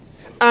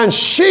And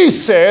she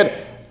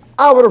said,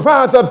 I would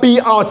rather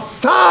be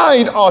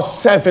outside of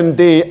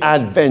Seventh-day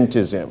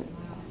Adventism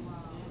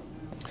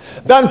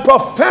than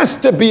profess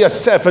to be a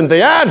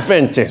Seventh-day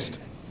Adventist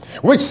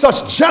with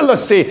such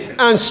jealousy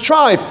and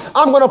strife.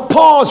 I'm going to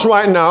pause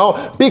right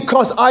now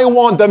because I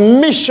want the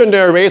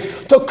missionaries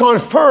to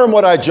confirm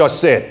what I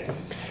just said.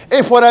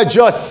 If what I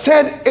just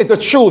said is the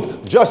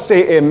truth, just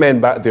say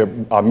amen back there,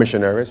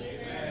 missionaries.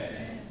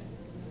 Amen.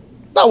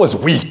 That was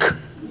weak.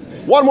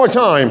 One more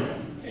time.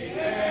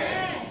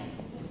 Amen.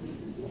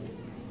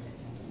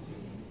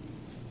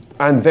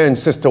 And then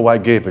Sister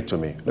White gave it to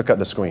me. Look at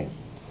the screen.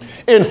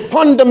 In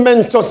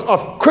Fundamentals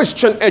of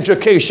Christian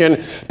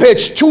Education,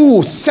 page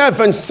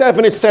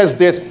 277, it says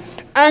this.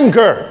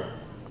 Anger.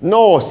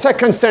 No,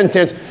 second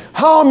sentence.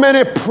 How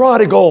many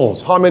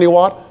prodigals? How many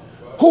what?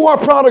 Who are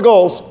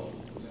prodigals?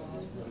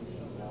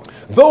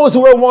 Those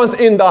who were once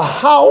in the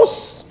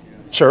house,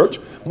 church,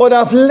 but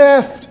have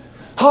left.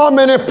 How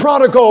many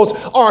prodigals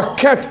are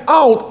kept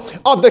out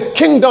of the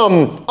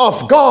kingdom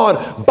of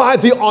God by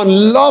the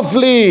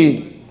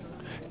unlovely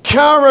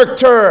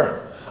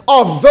character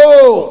of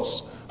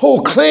those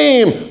who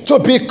claim to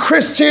be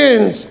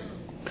Christians?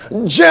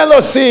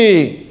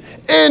 Jealousy,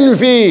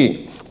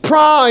 envy,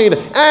 pride,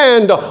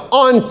 and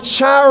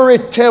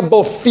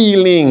uncharitable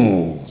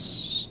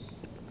feelings.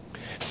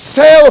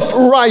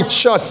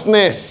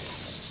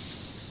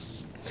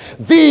 Self-righteousness.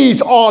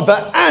 These are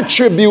the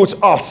attributes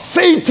of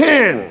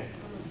Satan.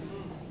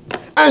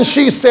 And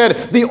she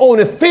said, the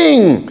only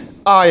thing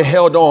I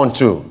held on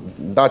to,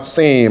 that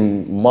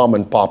same mom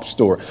and pop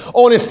store,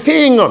 only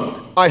thing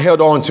I held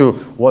on to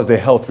was the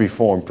health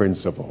reform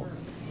principle.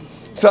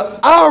 So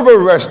our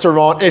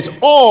restaurant is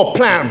all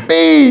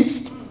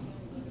plant-based.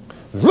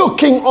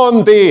 Looking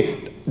on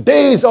the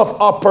days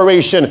of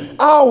operation,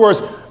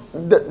 ours,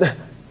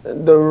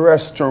 the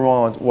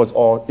restaurant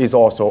is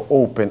also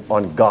open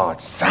on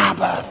God's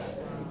Sabbath.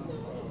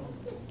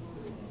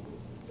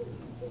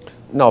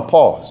 Now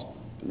pause.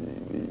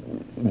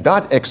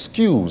 That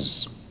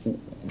excuse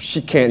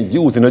she can't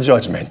use in a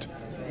judgment.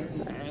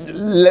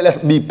 Let's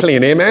be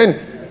plain, amen?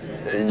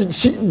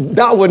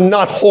 That would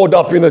not hold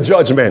up in a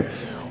judgment.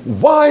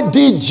 Why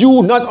did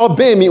you not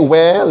obey me?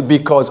 Well,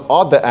 because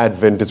other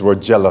Adventists were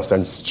jealous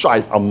and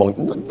strife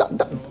among.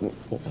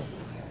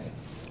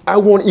 I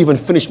won't even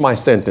finish my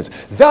sentence.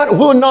 That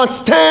will not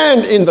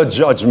stand in the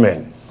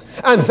judgment.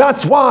 And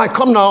that's why,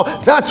 come now,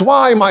 that's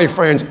why, my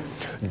friends,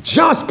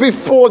 just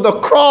before the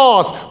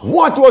cross,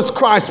 what was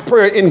Christ's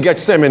prayer in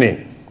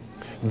Gethsemane?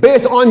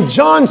 Based on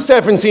John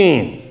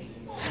 17,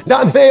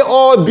 that they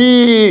all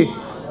be,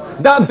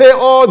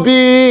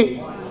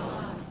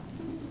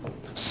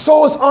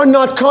 souls are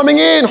not coming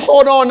in.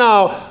 Hold on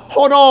now,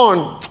 hold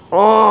on.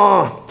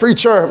 Oh,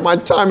 preacher, my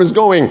time is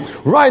going.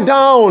 Write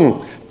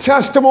down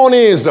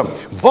Testimonies,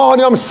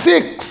 volume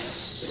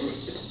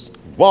 6,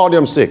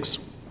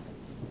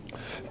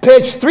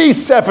 page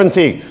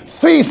 370,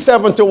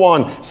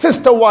 371.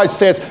 Sister White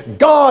says,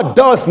 God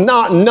does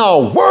not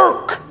now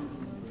work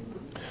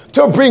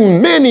to bring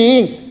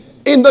many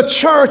in the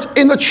church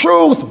in the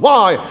truth.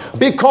 Why?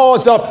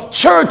 Because of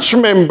church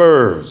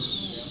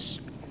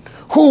members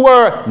who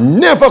were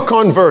never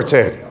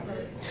converted,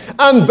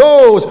 and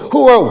those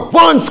who were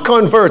once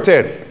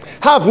converted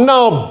have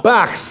now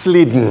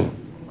backslidden.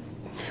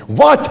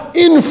 What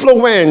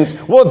influence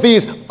will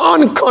these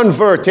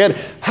unconverted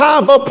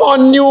have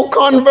upon new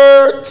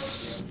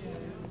converts?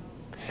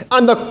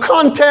 And the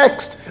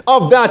context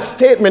of that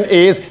statement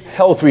is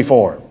health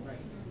reform.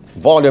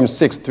 Volume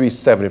 6, page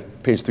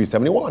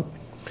 371.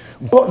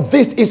 But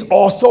this is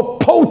also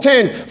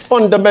potent.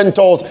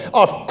 Fundamentals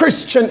of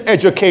Christian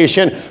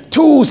Education,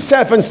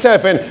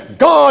 277.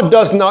 God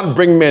does not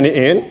bring many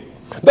in.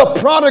 The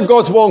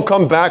prodigals won't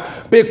come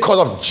back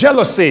because of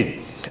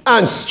jealousy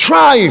and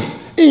strife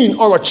in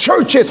our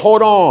churches.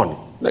 Hold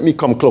on. Let me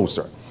come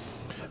closer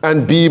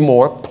and be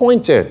more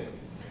pointed.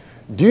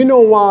 Do you know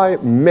why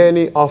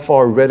many of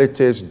our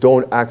relatives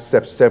don't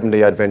accept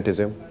Seventh-day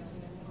Adventism?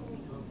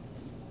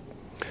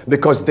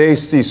 Because they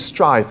see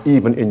strife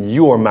even in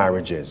your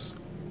marriages.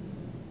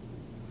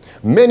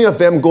 Many of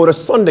them go to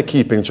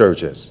Sunday-keeping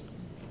churches.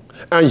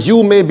 And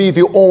you may be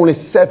the only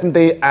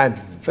Seventh-day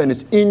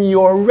Adventist in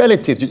your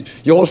relatives,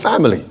 your whole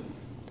family.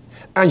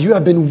 And you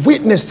have been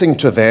witnessing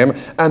to them,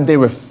 and they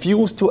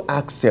refuse to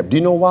accept. Do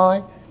you know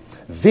why?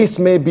 This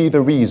may be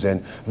the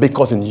reason,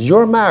 because in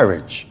your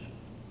marriage,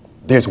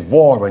 there's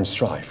war and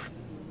strife.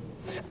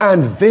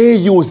 And they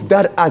use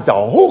that as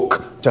a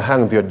hook to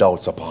hang their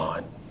doubts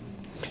upon.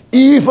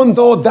 Even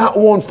though that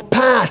won't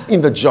pass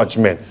in the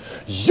judgment,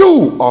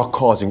 you are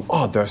causing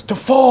others to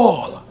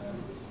fall.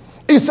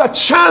 It's a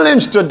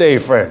challenge today,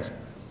 friends.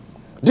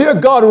 Dear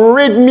God,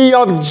 rid me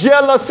of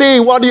jealousy.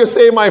 What do you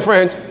say, my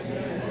friends?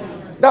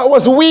 That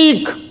was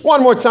weak.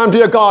 One more time,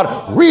 dear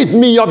God, rid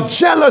me of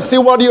jealousy.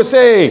 What do you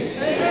say?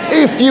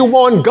 If you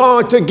want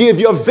God to give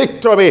you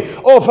victory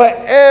over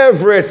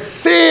every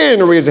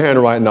sin, raise your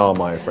hand right now,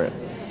 my friend.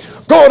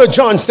 Go to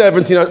John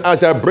 17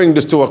 as I bring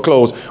this to a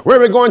close. Where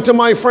are we going to,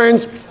 my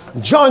friends?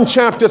 John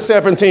chapter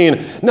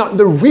 17. Now,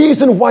 the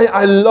reason why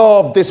I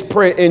love this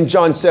prayer in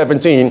John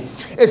 17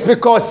 is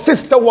because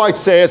Sister White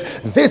says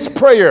this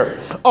prayer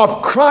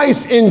of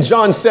Christ in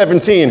John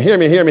 17, hear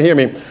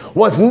me,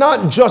 was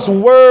not just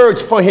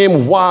words for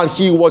him while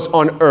he was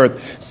on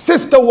earth.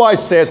 Sister White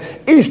says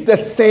it's the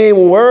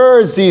same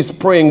words he's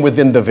praying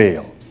within the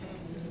veil.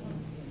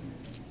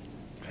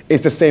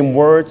 It's the same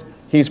words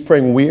he's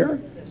praying where?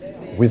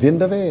 Within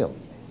the veil.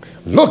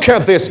 Look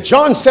at this,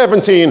 John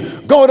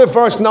 17, go to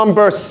verse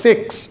number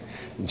 6.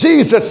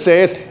 Jesus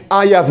says,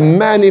 I have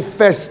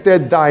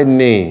manifested thy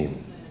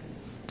name.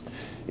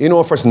 You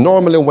know, first,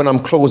 normally when I'm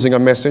closing a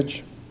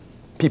message,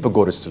 people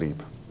go to sleep.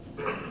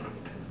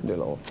 You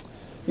know,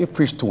 you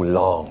preach too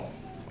long.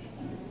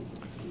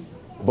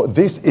 But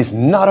this is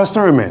not a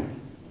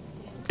sermon.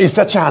 It's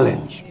a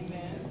challenge.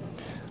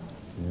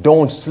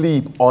 Don't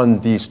sleep on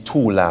these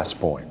two last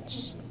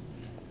points.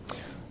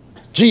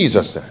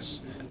 Jesus says,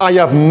 I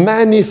have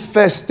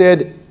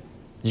manifested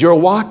your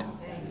what?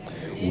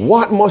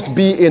 What must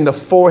be in the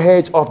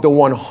foreheads of the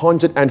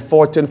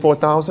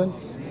 144,000?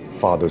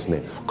 Father's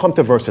name. Come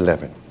to verse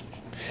 11.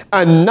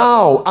 And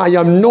now I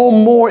am no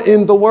more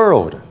in the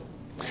world,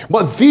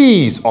 but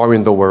these are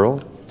in the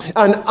world,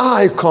 and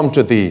I come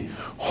to thee.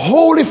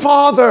 Holy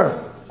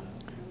Father,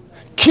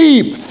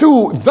 keep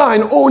through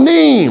thine own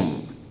name.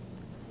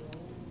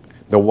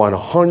 The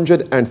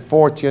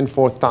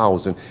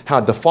 144,000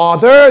 had the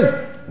Father's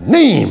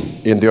name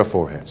in their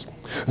foreheads.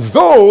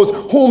 Those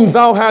whom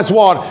thou hast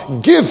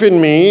what? Given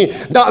me,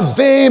 that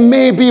they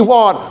may be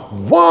what?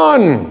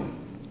 One.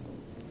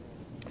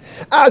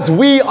 As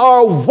we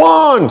are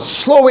one.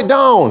 Slow it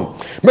down.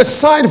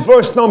 Beside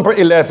verse number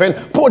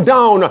 11, put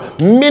down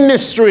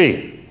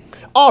ministry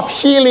of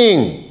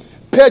healing.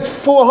 Page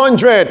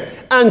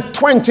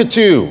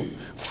 422.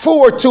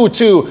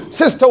 422.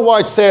 Sister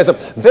White says,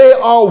 they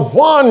are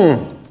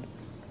one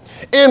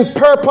in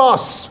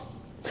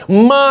purpose,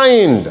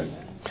 mind,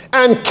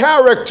 and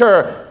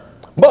character,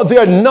 but they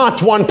are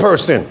not one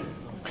person.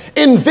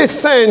 In this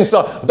sense,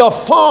 the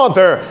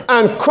Father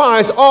and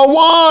Christ are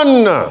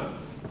one.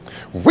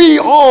 We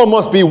all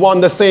must be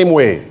one the same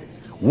way.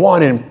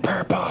 One in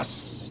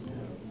purpose.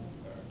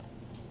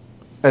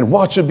 And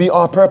what should be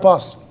our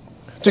purpose?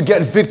 To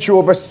get victory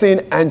over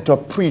sin and to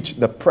preach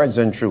the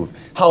present truth.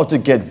 How to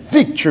get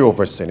victory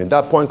over sin. Is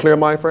that point clear,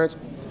 my friends?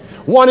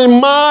 One in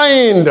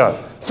mind.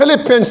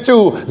 Philippians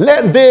 2,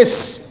 let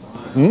this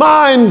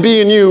mind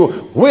be in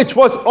you, which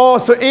was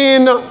also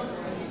in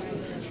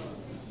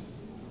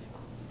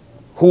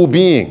who,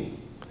 being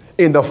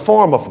in the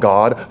form of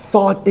God,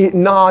 thought it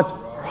not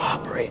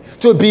robbery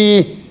to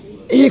be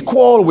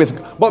equal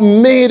with, but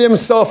made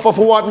himself of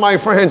what, my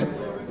friends?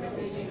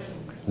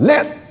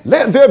 Let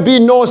there be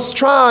no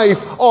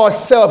strife or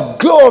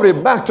self-glory.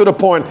 Back to the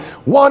point.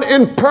 One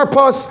in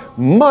purpose,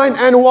 mind,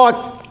 and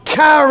what?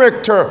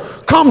 Character.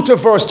 Come to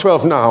verse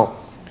 12 now.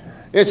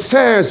 It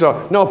says,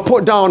 now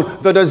put down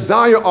the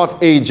desire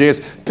of ages,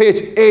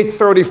 page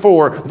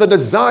 834. The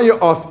desire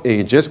of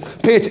ages,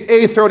 page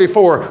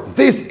 834.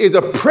 This is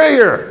a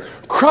prayer.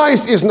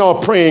 Christ is now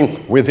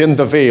praying within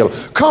the veil.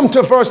 Come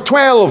to verse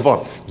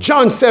 12.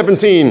 John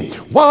 17.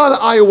 While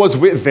I was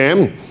with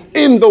them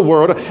in the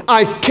world,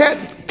 I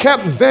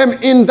kept them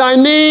in thy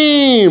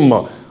name.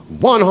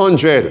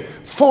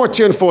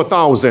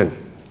 144,000.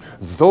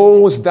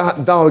 Those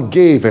that thou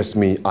gavest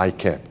me I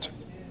kept,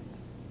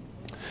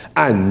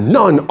 and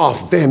none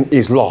of them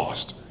is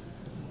lost.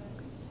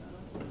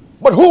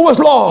 But who was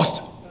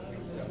lost?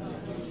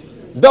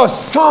 The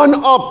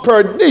son of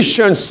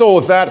perdition,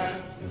 so that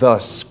the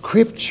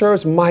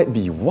scriptures might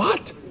be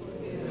what?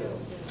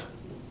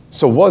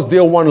 So was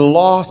there one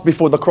lost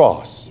before the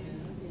cross?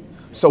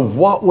 So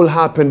what will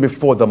happen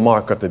before the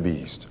mark of the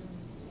beast?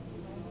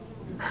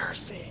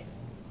 Mercy.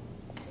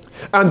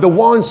 And the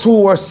ones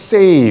who were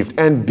saved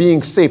and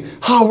being saved,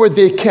 how were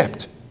they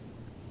kept?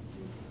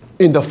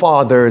 In the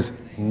Father's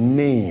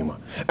name.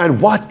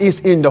 And what is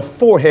in the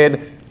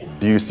forehead?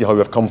 Do you see how we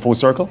have come full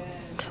circle?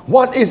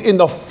 What is in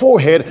the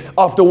forehead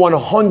of the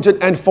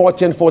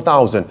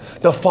 144,000?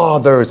 The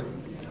Father's.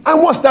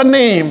 And what's that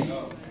name?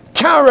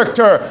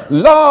 Character,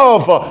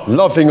 love,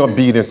 loving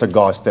obedience to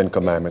God's 10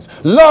 commandments.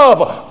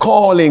 Love,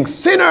 calling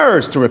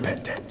sinners to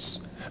repentance.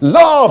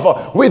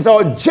 Love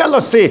without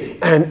jealousy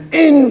and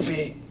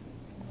envy.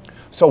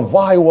 So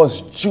why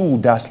was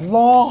Judas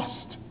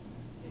lost?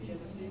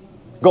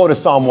 Go to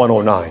Psalm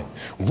 109.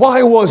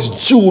 Why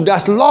was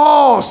Judas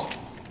lost?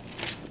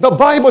 The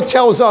Bible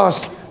tells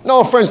us,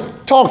 now friends,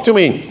 talk to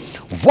me.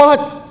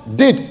 What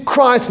did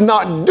Christ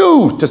not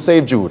do to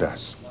save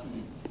Judas?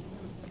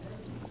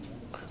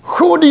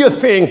 Who do you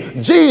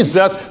think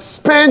Jesus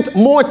spent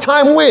more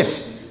time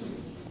with?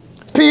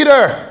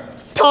 Peter,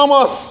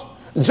 Thomas,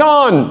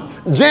 John,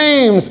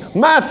 James,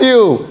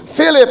 Matthew,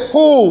 Philip,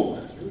 who?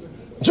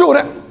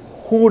 Judas.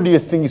 Who do you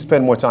think he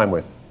spent more time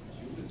with?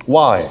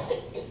 Why?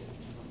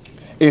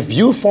 If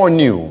you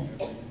foreknew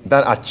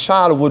that a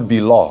child would be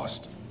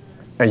lost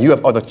and you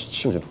have other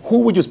children, who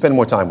would you spend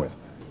more time with?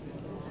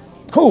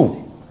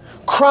 Who?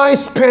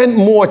 Christ spent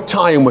more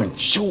time with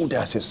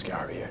Judas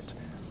Iscariot.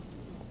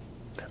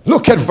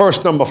 Look at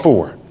verse number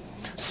 4.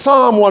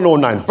 Psalm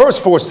 109, verse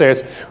 4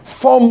 says,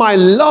 for my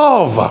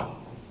love,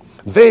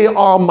 they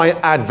are my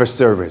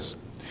adversaries,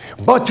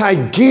 but I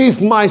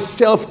gave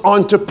myself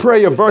unto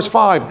prayer. Verse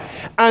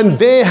 5, and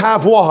they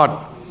have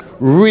what?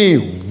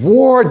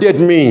 Rewarded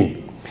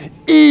me,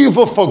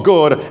 evil for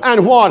good,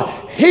 and what?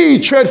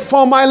 Hatred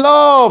for my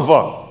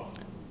love.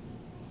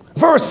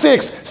 Verse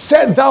 6,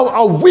 set thou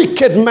a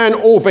wicked man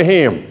over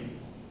him,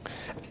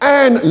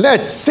 and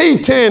let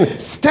Satan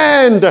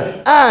stand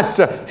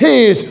at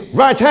his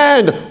right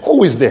hand.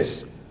 Who is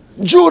this?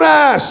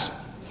 Judas.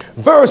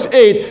 Verse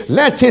 8,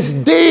 let his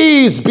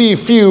days be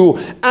few,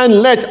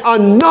 and let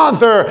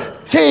another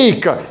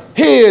take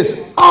his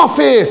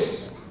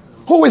office.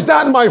 Who is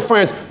that, my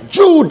friends?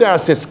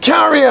 Judas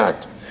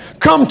Iscariot.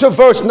 Come to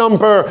verse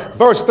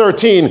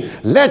 13.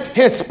 Let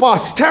his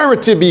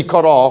posterity be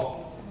cut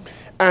off,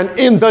 and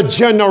in the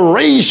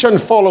generation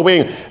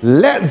following,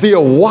 let their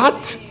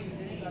what?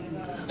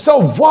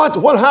 So what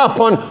will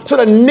happen to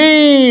the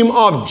name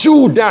of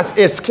Judas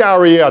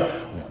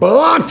Iscariot?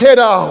 Blotted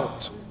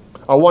out.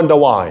 I wonder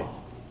why.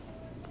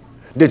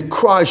 Did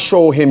Christ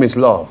show him his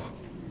love?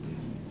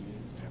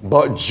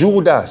 But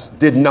Judas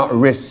did not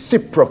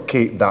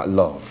reciprocate that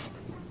love.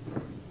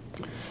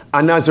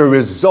 And as a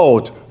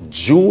result,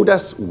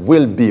 Judas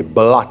will be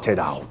blotted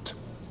out.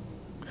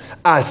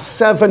 As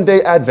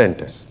Seventh-day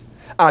Adventists,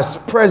 as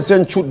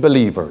present truth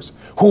believers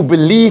who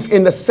believe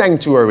in the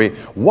sanctuary,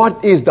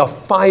 what is the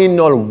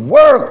final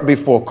work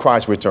before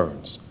Christ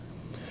returns?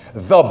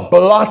 The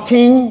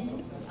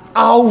blotting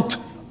out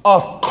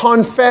of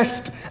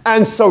confessed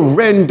and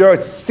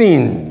surrendered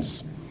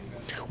sins.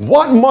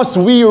 What must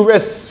we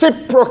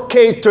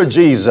reciprocate to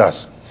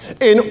Jesus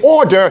in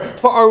order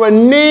for our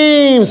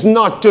names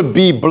not to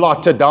be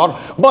blotted out,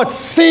 but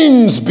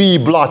sins be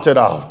blotted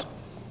out?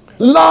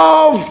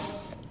 Love.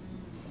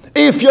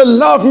 If you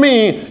love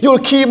me, you'll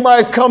keep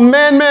my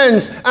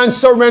commandments and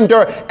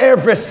surrender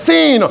every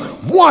sin.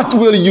 What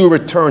will you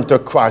return to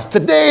Christ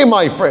today,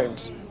 my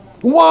friends?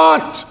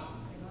 What?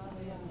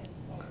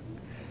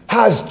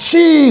 Has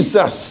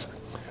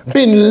Jesus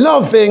been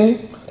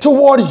loving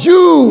toward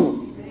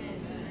you?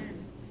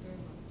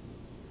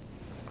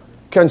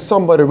 Can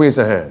somebody raise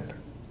a hand?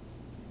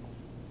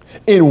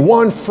 In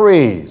one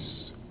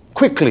phrase,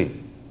 quickly,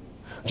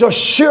 just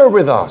share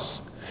with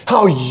us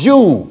how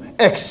you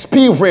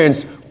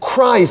experience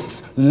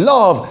Christ's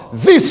love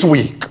this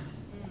week,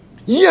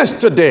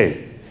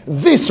 yesterday,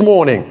 this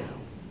morning.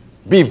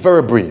 Be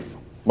very brief.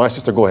 My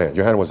sister, go ahead.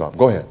 Your hand was up.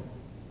 Go ahead.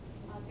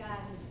 Oh, God has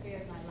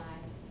spared my life.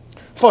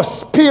 For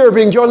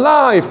sparing your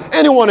life.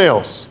 Anyone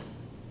else?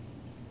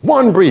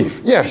 One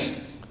brief. Yes.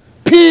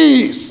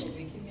 Peace.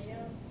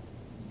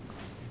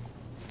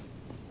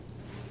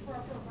 For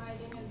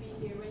providing and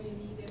being there when you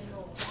need it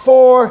most.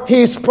 For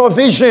his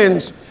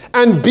provisions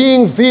and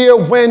being there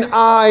when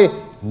I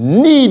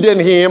needed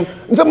him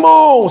the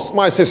most,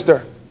 my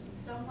sister.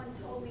 Someone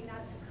told me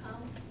not to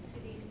come to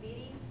these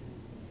meetings,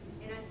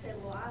 and I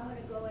said, well, I'm going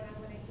to go and I'm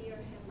going to hear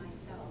him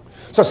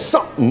myself.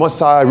 So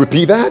must I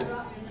repeat that?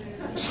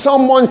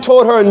 Someone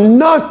told her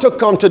not to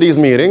come to these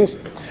meetings.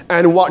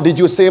 And what did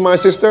you say, my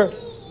sister?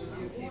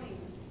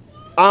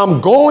 I'm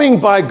going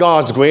by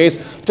God's grace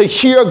to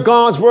hear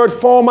God's word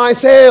for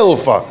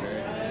myself.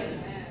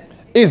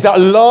 Is that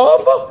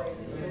love?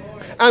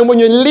 And when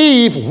you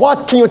leave,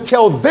 what can you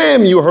tell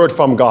them you heard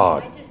from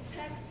God? I just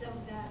text them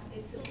that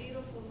it's a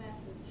beautiful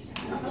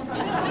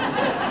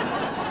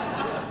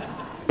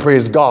message.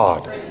 Praise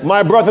God.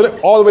 My brother,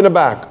 all the way in the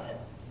back.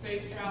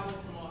 Safe travel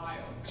from Ohio.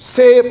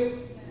 Safe,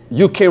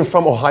 you came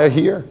from Ohio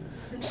here?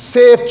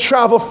 Safe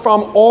travel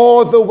from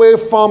all the way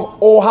from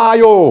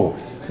Ohio.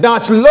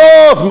 That's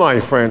love, my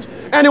friends.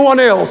 Anyone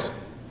else?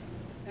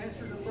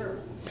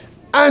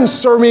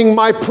 Answering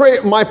my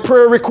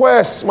prayer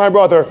requests, my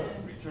brother.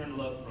 Return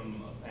love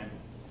from a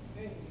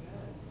family.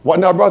 What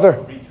now,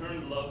 brother?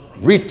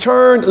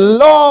 Return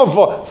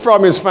love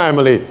from His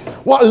family.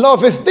 What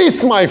love is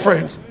this, my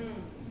friends?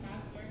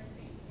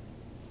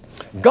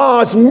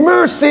 God's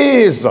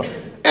mercies.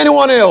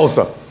 Anyone else?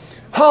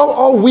 How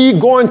are we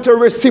going to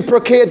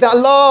reciprocate that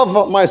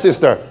love, my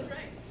sister?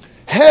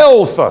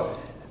 Health.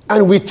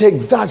 And we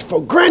take that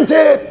for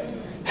granted.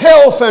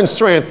 Health and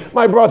strength.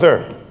 My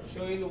brother.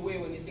 Showing the way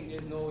when you think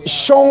there's no way.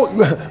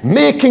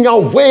 Making a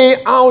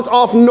way out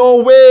of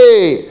no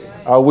way.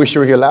 I wish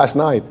you were here last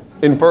night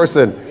in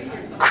person.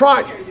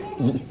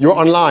 You're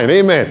online.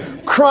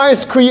 Amen.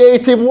 Christ's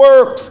creative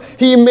works.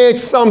 He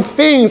makes some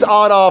things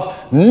out of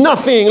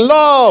nothing.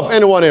 Love.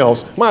 Anyone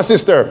else? My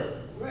sister.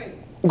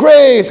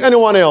 Grace.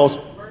 Anyone else?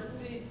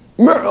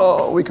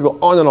 Mercy. We could go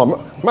on and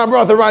on. My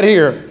brother right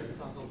here.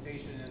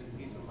 Consultation and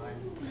peace of mind.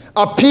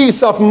 A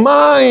peace of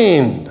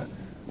mind.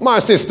 My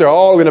sister,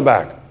 all the way in the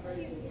back.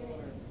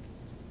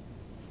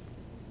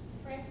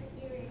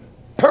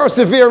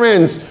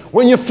 Perseverance.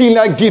 When you feel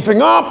like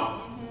giving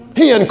up,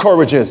 he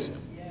encourages. He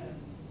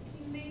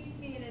leads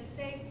me in a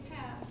safe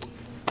path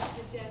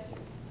through the desert.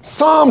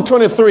 Psalm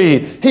 23.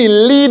 He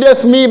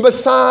leadeth me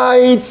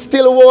beside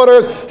still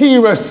waters. He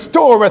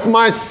restoreth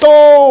my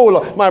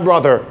soul, my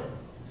brother.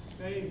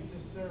 Saved to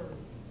serve.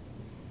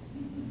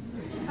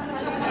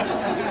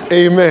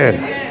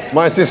 Amen.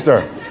 My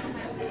sister,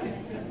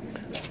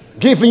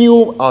 giving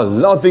you a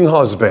loving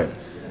husband,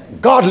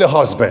 godly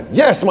husband.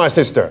 Yes, my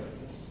sister.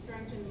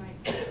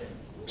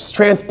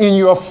 Strength in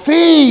your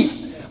faith.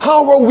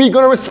 How are we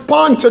going to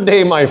respond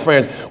today, my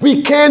friends?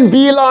 We can't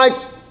be like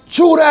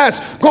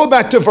Judas. Go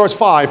back to verse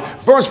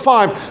 5. Verse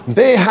 5,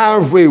 they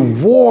have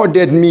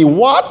rewarded me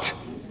what?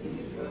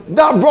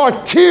 That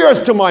brought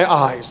tears to my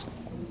eyes.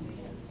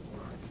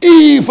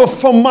 Evil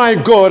for my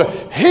good,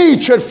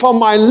 hatred for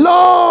my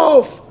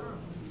love.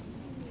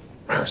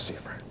 Mercy,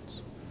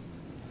 friends.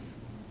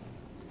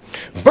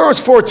 Verse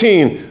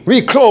 14,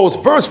 we close.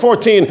 Verse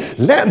 14,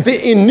 let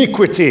the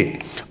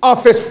iniquity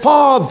of his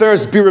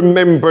fathers be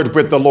remembered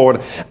with the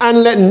Lord,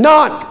 and let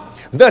not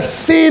the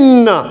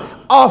sin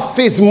of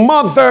his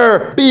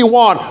mother be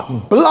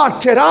what?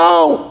 Blotted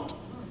out.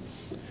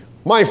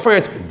 My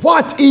friends,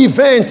 what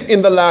event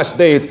in the last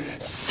days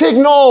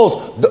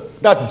signals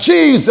that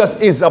Jesus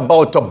is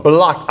about to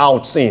blot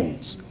out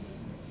sins?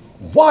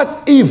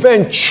 What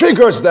event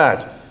triggers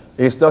that?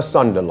 It's the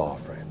Sunday law,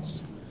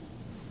 friends.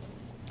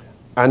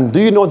 And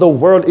do you know the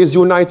world is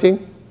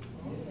uniting?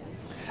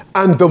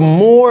 And the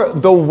more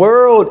the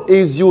world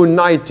is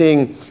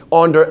uniting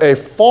under a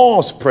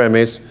false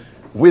premise,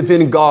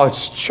 within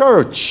God's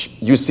church,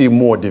 you see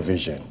more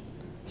division.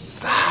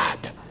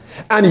 Sad.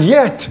 And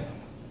yet,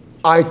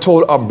 I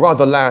told a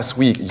brother last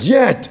week,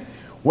 yet,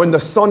 when the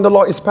Sunday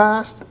law is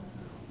passed,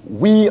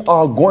 we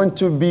are going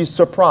to be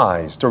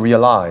surprised to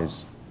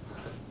realize,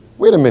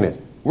 wait a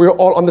minute, we're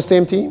all on the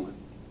same team?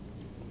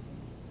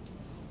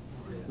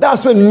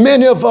 That's when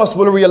many of us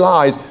will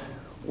realize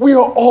we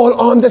are all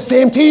on the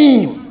same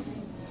team.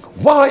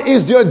 Why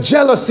is there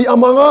jealousy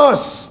among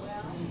us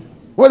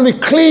when we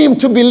claim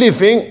to be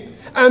living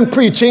and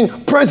preaching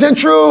present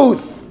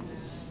truth?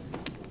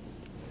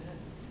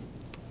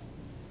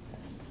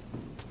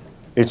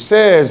 It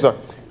says,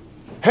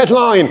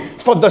 headline,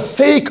 for the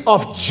sake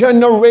of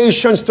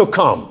generations to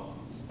come.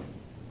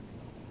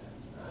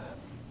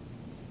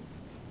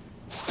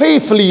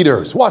 Faith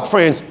leaders, what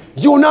friends?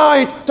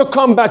 Unite to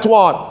combat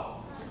what?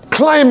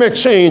 Climate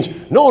change.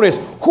 Notice,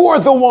 who are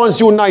the ones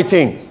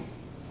uniting?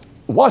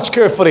 Watch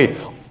carefully.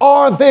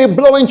 Are they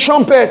blowing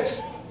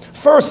trumpets?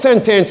 First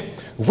sentence,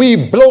 we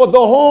blow the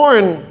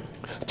horn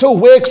to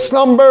wake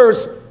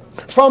slumbers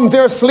from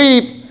their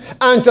sleep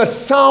and to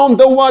sound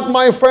the what,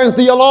 my friends?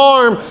 The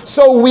alarm.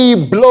 So we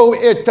blow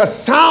it to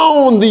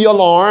sound the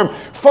alarm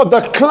for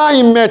the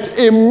climate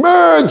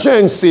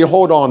emergency.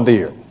 Hold on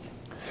there.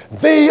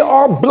 They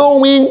are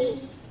blowing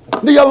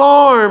the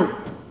alarm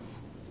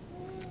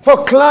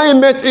for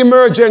climate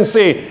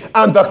emergency,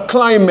 and the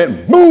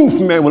climate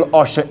movement will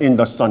usher in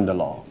the Sunday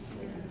law.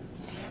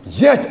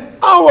 Yet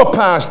our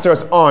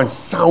pastors aren't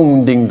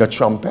sounding the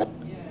trumpet.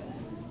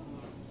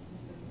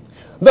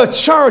 The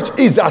church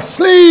is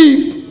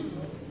asleep.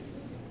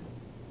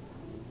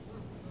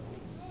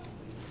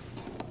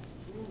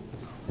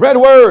 Red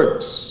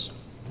words.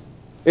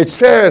 It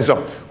says,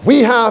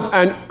 we have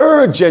an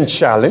urgent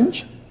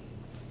challenge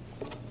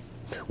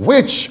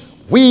which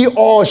we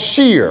all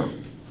share.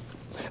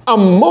 A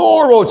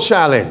moral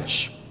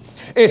challenge.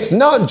 It's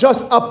not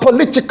just a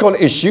political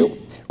issue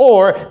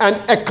or an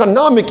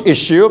economic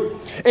issue.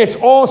 It's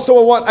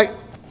also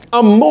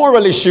a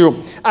moral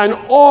issue. And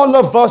all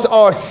of us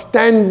are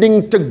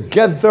standing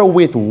together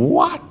with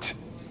what?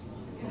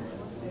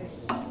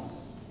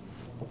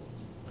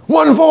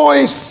 One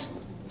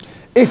voice.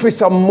 If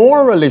it's a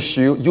moral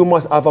issue, you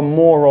must have a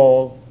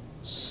moral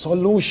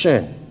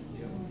solution.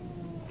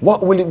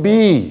 What will it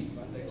be?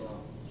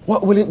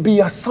 What will it be?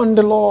 A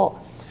Sunday law.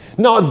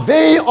 Now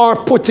they are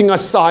putting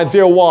aside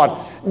their what?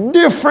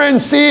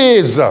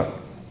 Differences.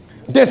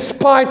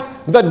 Despite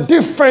the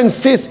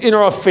differences in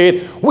our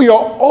faith, we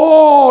are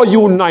all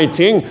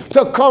uniting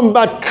to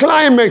combat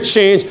climate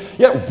change.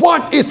 Yet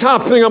what is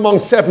happening among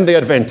Seventh-day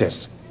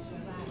Adventists?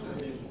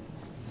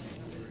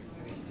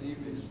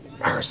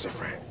 Mercy,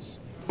 friends.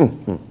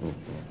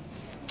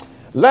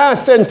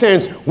 Last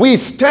sentence, we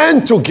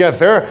stand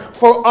together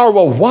for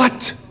our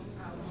what?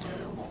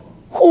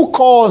 Who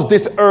calls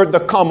this earth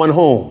the common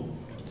home?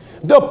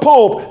 The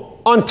Pope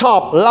on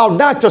top,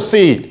 Laudato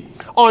Si,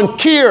 on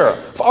care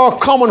for our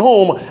common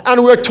home.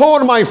 And we're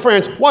told, my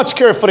friends, watch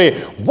carefully,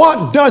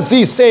 what does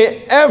he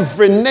say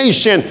every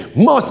nation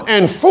must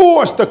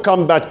enforce to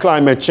combat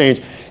climate change?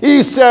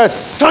 He says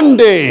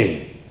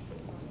Sunday.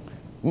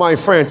 My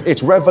friends,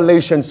 it's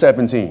Revelation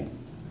 17.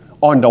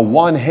 Under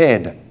one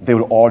head, they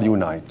will all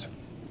unite.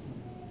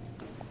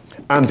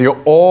 And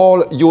they're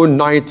all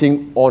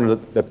uniting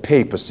on the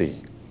papacy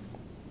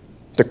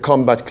to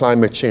combat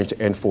climate change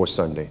to enforce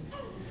Sunday.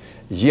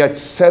 Yet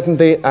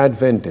Seventh-day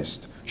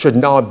Adventists should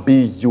now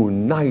be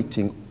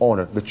uniting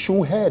on the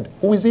true head.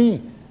 Who is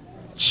he?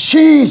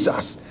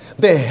 Jesus,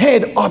 the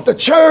head of the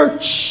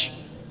church.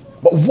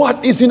 But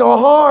what is in our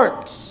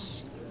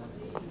hearts?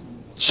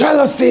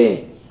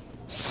 Jealousy,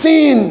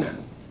 sin.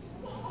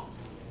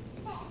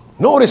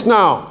 Notice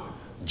now,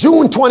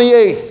 June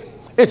 28th,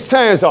 it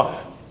says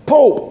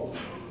Pope,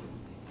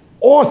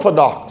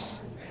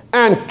 Orthodox,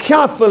 and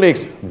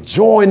Catholics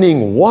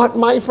joining what,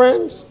 my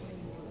friends?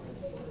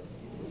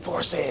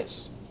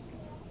 forces.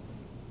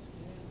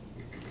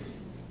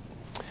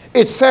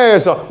 It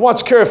says,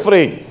 watch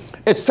carefully,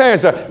 it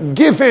says,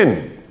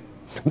 given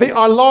the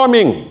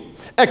alarming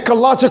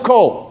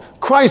ecological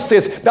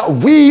crisis that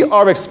we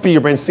are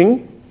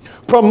experiencing,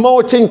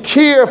 promoting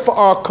care for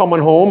our common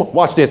home,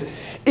 watch this,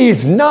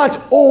 is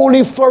not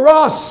only for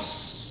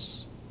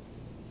us,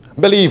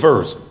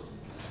 believers.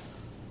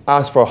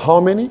 As for how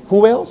many?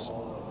 Who else?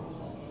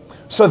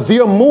 So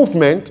their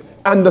movement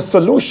and the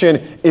solution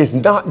is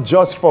not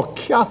just for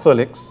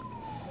Catholics,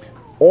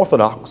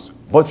 Orthodox,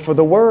 but for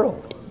the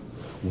world.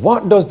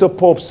 What does the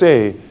Pope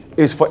say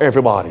is for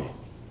everybody?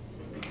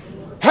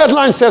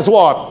 Headline says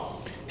what?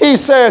 He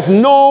says,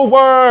 no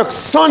work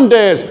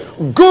Sundays,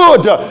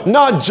 good,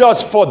 not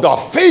just for the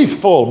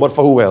faithful, but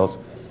for who else?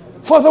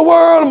 For the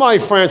world, my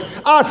friends.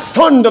 Our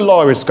Sunday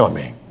law is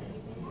coming.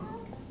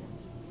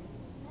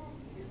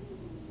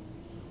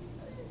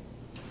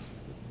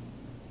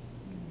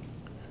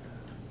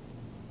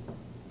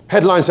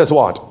 Headline says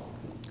what?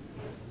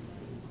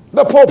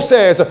 The Pope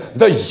says,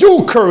 the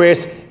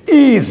Eucharist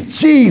is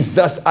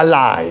Jesus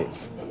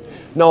alive.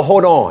 Now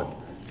hold on.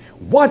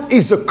 What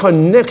is the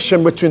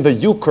connection between the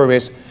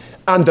Eucharist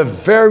and the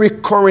very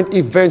current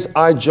events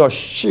I just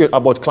shared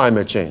about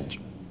climate change?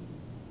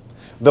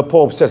 The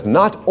Pope says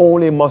not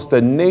only must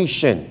the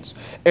nations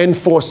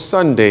enforce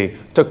Sunday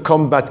to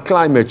combat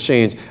climate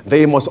change,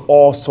 they must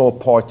also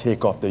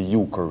partake of the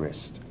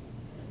Eucharist.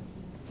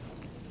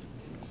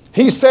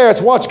 He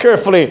says, watch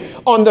carefully,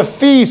 on the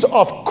feast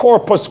of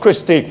Corpus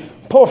Christi,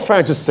 Pope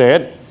Francis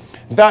said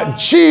that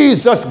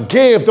Jesus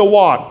gave the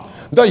what?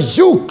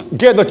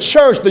 Gave the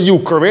church the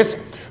Eucharist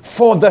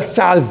for the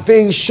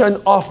salvation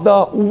of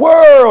the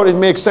world. It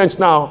makes sense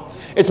now.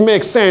 It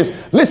makes sense.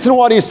 Listen to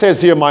what he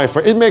says here, my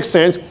friend. It makes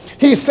sense.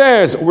 He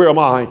says, where am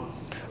I?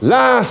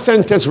 Last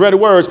sentence, read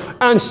words.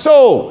 And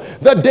so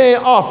the day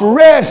of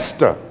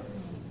rest,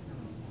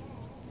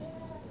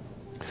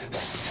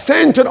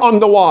 centered on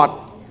the what?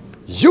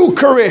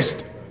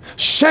 Eucharist,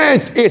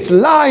 sheds its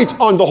light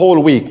on the whole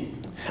week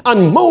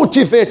and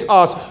motivates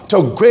us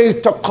to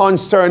greater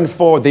concern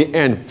for the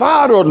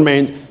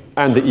environment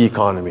and the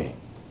economy.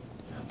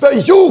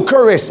 The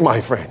Eucharist,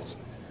 my friends.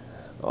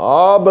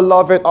 Ah,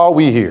 beloved, are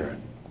we here?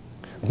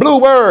 Blue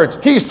words,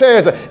 he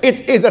says,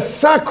 it is a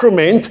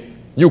sacrament,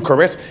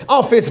 Eucharist,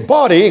 of his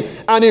body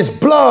and his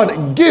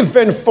blood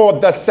given for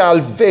the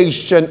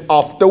salvation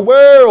of the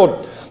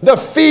world. The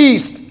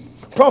feast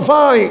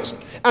provides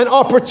an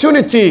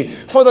opportunity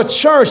for the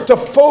church to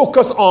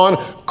focus on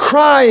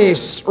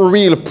Christ's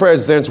real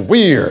presence.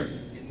 Where?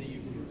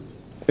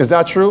 Is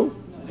that true?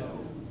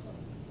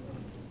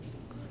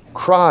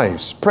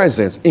 Christ's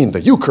presence in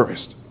the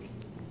Eucharist.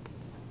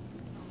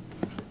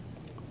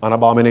 An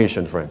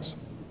abomination, friends.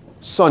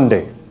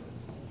 Sunday.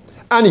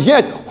 And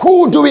yet,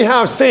 who do we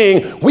have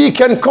saying we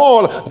can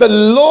call the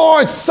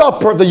Lord's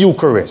Supper the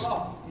Eucharist?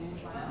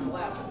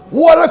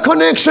 What a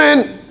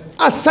connection!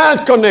 A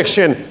sad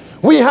connection.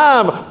 We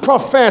have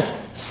professed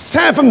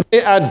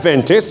Seventh-day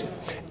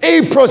Adventists,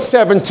 April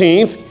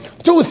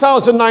 17th,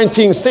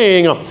 2019,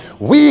 saying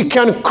we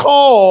can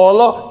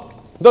call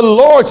the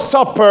Lord's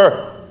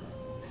Supper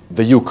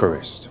the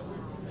Eucharist.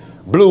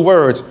 Blue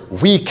words,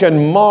 we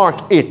can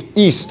mark it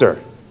Easter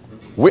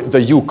with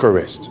the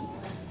Eucharist.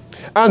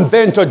 And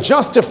then to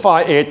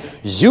justify it,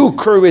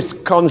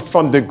 Eucharist comes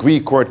from the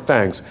Greek word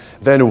thanks.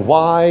 Then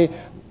why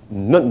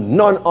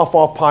none of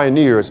our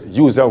pioneers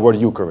use that word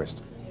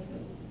Eucharist?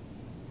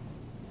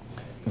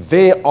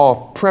 They are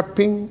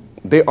preparing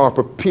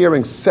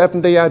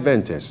Seventh-day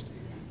Adventists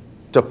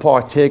to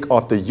partake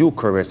of the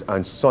Eucharist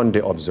and Sunday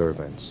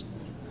observance.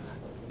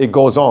 It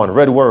goes on,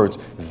 red words.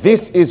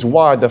 This is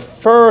why the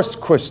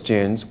first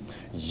Christians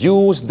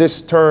used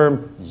this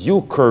term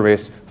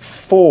Eucharist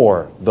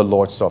for the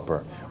Lord's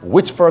Supper.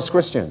 Which first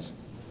Christians?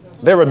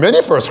 There were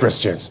many first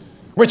Christians.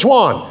 Which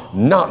one?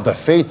 Not the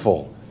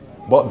faithful,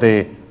 but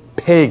the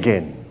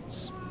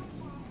pagans.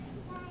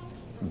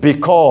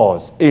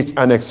 Because it's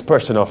an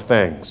expression of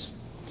thanks.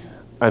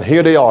 And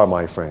here they are,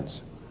 my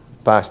friends.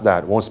 Past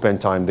that, won't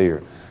spend time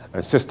there.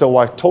 And Sister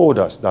White told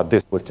us that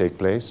this would take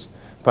place.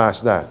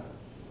 Past that.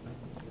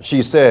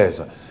 She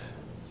says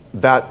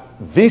that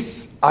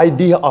this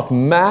idea of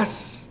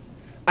Mass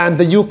and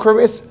the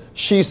Eucharist,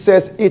 she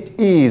says it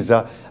is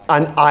an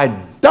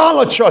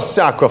idolatrous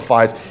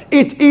sacrifice.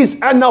 It is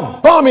an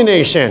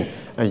abomination.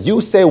 And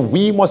you say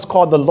we must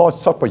call the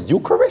Lord's Supper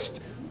Eucharist?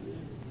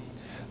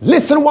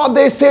 Listen what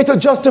they say to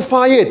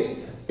justify it.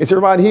 Is it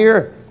right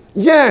here?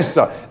 Yes.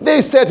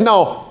 They said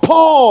now,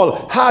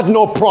 Paul had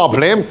no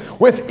problem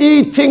with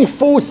eating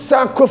food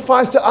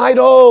sacrificed to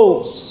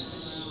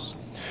idols,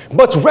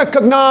 but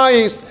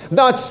recognized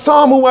that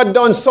some who had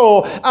done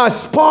so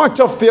as part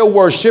of their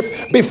worship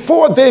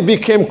before they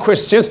became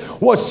Christians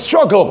would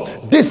struggle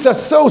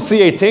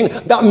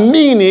disassociating that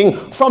meaning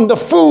from the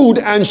food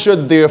and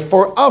should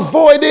therefore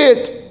avoid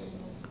it.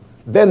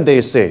 Then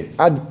they say,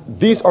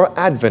 these are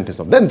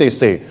Adventism. Then they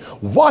say,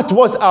 what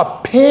was a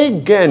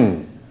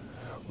pagan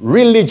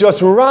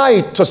religious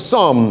rite to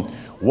some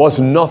was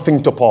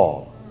nothing to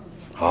Paul.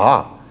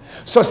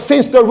 So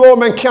since the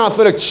Roman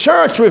Catholic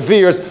Church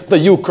reveres the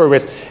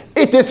Eucharist,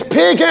 it is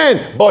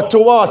pagan, but to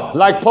us,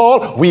 like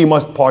Paul, we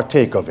must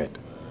partake of it.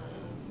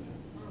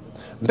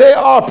 They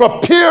are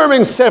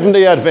preparing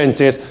Seventh-day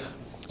Adventists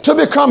to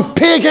become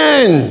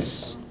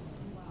pagans.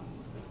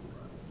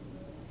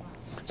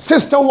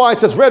 Sister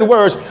White has read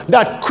words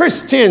that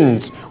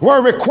Christians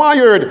were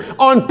required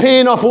on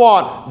pain of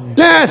what?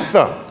 Death,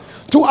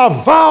 to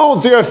avow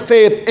their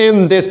faith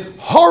in this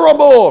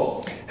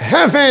horrible,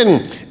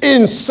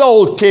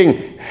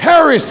 heaven-insulting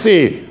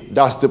heresy.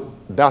 That's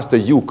the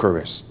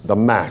Eucharist, the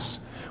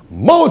Mass.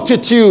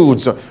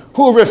 Multitudes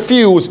who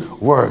refused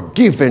were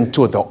given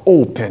to the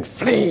open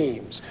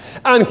flames.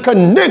 And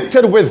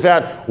connected with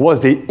that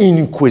was the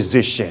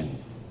Inquisition.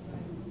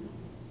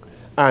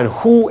 And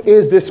who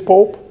is this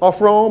Pope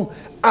of Rome?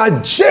 A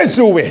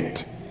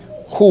Jesuit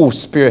who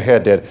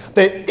spearheaded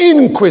the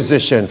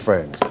Inquisition,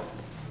 friends.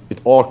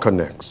 It all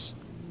connects.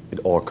 It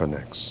all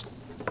connects.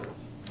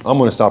 I'm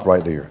going to stop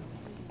right there.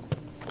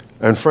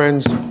 And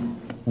friends,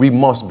 we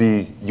must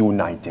be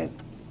united.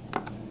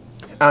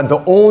 And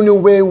the only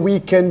way we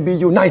can be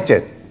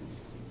united.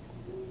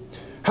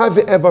 Have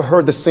you ever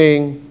heard the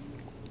saying,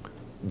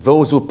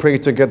 those who pray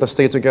together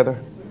stay together?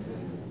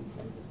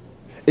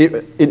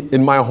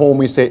 In my home,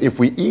 we say, if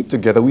we eat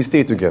together, we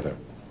stay together.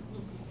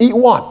 Eat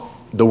what?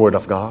 The Word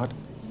of God.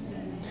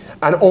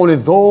 And only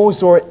those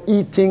who are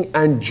eating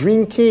and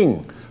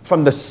drinking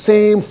from the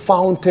same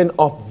fountain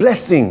of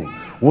blessing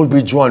will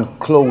be drawn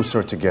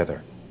closer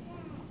together.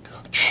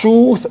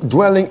 Truth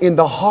dwelling in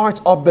the hearts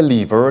of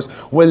believers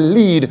will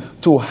lead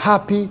to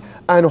happy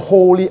and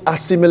holy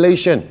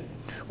assimilation.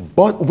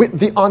 But with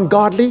the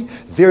ungodly,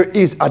 there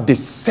is a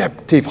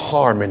deceptive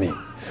harmony.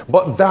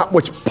 But that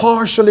which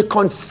partially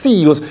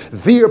conceals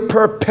their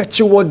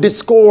perpetual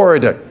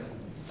discord.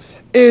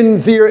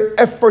 In their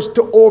efforts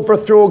to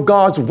overthrow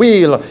God's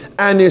will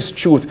and His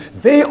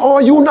truth, they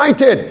are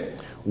united,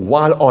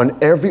 while on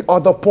every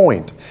other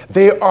point,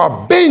 they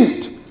are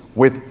bent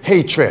with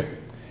hatred,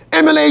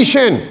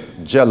 emulation,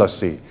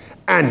 jealousy,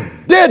 and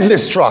deadly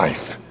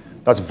strife.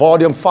 That's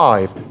volume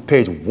 5,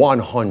 page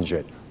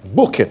 100.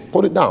 Book it,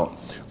 put it down.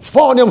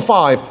 Volume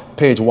 5,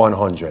 page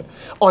 100.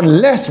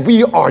 Unless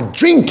we are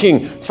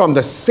drinking from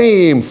the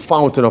same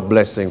fountain of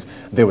blessings,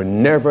 there will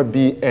never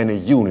be any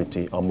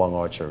unity among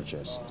our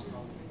churches.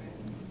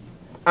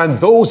 And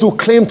those who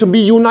claim to be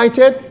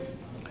united,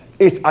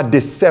 it's a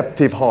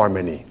deceptive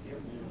harmony.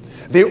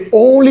 The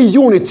only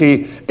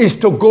unity is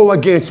to go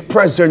against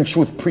present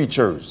truth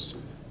preachers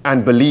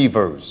and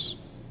believers.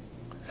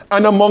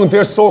 And among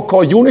their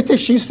so-called unity,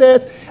 she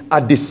says, a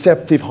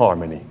deceptive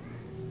harmony.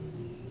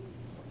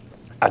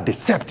 A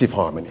deceptive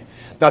harmony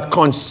that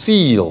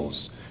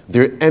conceals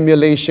their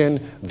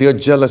emulation, their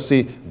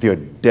jealousy, their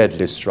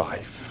deadly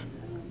strife.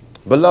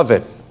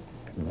 Beloved,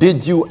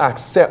 did you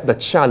accept the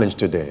challenge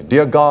today?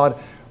 Dear God,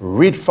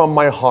 rid from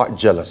my heart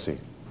jealousy.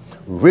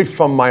 Rid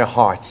from my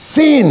heart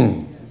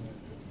sin.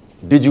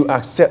 Did you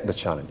accept the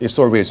challenge? If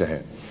so, raise your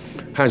hand.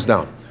 Hands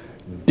down.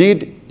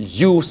 Did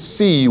you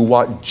see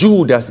what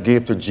Judas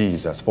gave to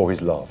Jesus for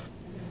his love?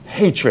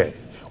 Hatred.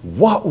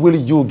 What will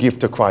you give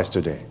to Christ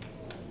today?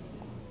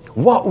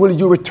 What will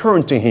you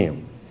return to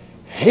Him?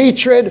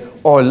 Hatred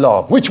or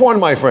love? Which one,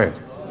 my friends?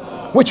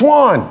 Love. Which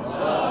one?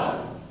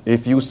 Love.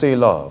 If you say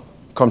love,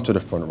 come to the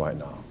front right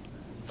now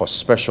for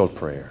special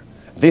prayer.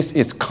 This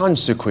is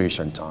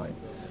consecration time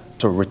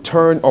to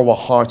return our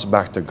hearts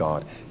back to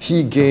God.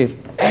 He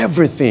gave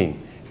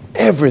everything,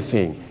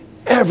 everything,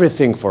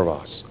 everything for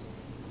us.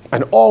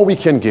 And all we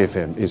can give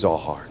Him is our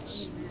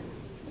hearts.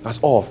 That's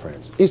all,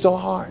 friends. It's our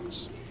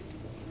hearts.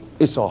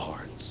 It's our hearts.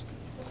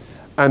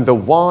 And the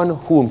one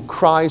whom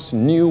Christ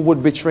knew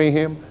would betray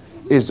Him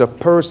is the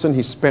person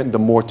He spent the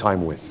more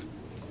time with.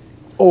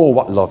 Oh,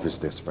 what love is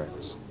this,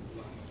 friends?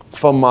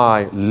 For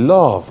my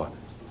love,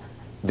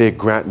 they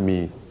grant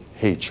me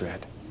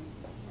hatred.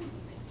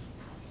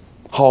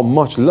 How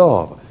much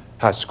love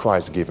has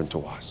Christ given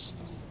to us?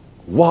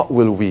 What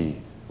will we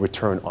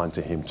return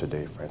unto Him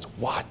today, friends?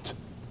 What?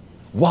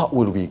 What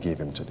will we give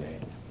Him today?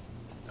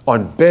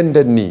 On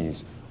bended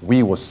knees,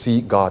 we will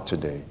seek God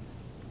today.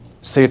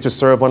 Save to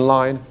Serve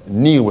online,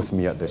 kneel with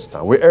me at this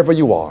time. Wherever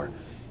you are,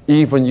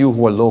 even you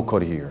who are local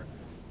here,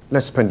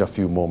 let's spend a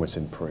few moments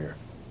in prayer.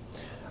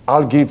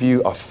 I'll give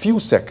you a few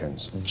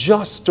seconds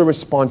just to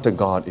respond to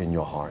God in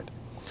your heart.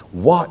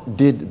 What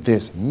did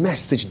this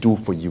message do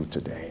for you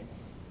today?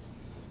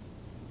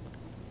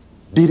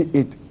 Did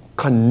it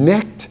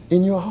connect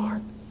in your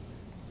heart?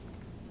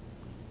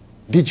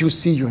 Did you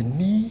see your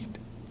need?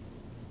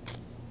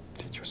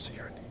 Did you see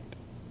your need?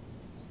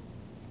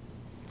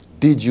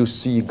 Did you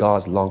see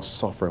God's long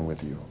suffering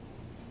with you?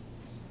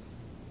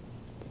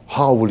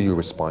 How will you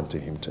respond to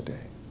Him today?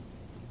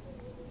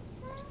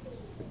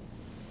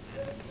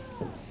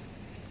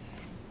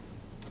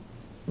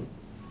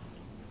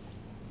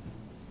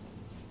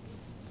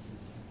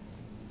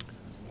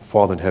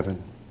 Father in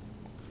heaven,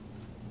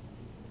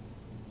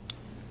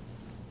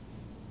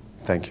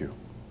 thank you.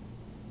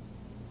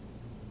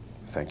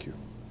 Thank you.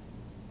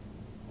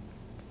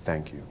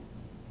 Thank you.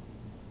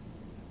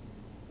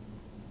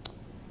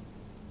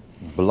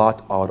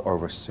 blot out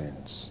our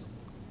sins,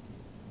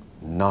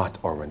 not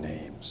our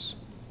names,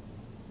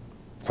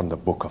 from the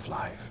book of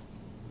life.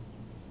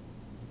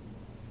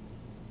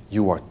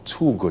 You are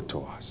too good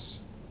to us,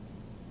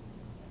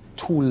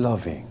 too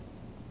loving.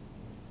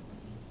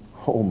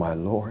 Oh, my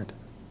Lord.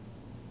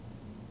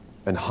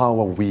 And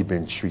how have we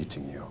been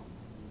treating you?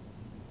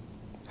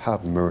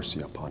 Have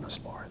mercy upon us,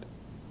 Lord.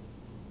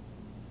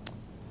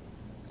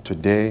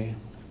 Today,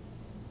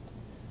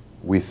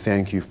 we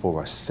thank you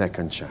for a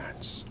second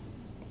chance.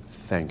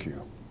 Thank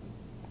you.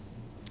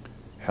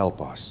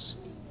 Help us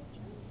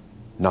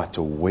not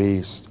to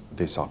waste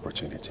this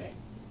opportunity.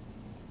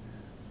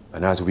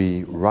 And as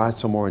we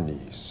rise from our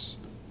knees,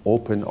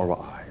 open our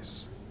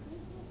eyes,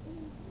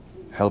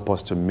 help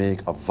us to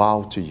make a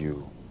vow to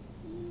you,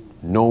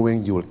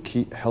 knowing you will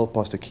help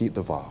us to keep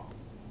the vow.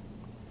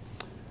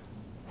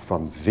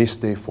 From this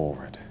day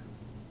forward,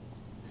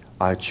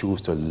 I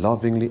choose to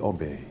lovingly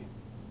obey.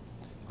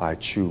 I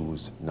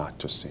choose not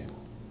to sin.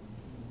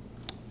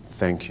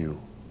 Thank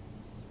you.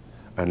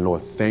 And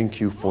Lord, thank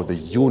you for the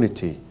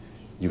unity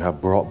you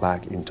have brought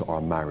back into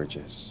our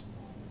marriages,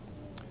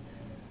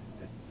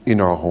 in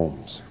our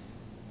homes,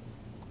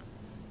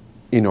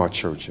 in our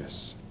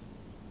churches,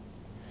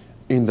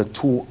 in the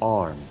two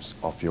arms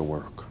of your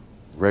work,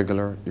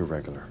 regular,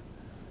 irregular.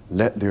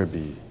 Let there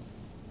be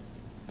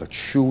the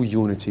true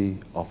unity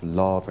of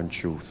love and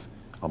truth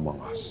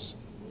among us,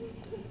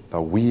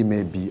 that we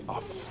may be a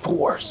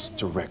force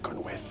to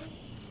reckon with,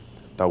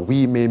 that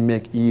we may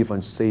make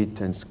even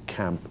Satan's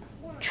camp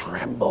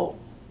tremble.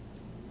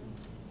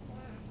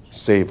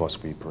 Save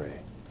us, we pray.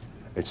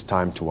 It's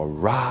time to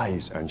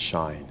arise and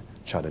shine,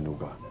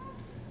 Chattanooga.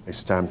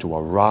 It's time to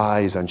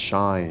arise and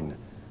shine,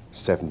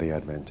 Seventh-day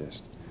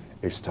Adventist.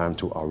 It's time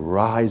to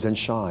arise and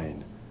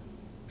shine,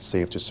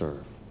 Save to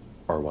Serve.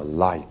 Our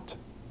light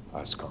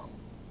has come.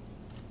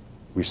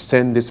 We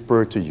send this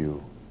prayer to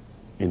you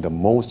in the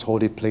most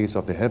holy place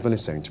of the heavenly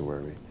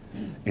sanctuary,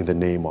 in the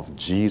name of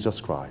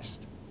Jesus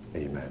Christ.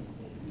 Amen.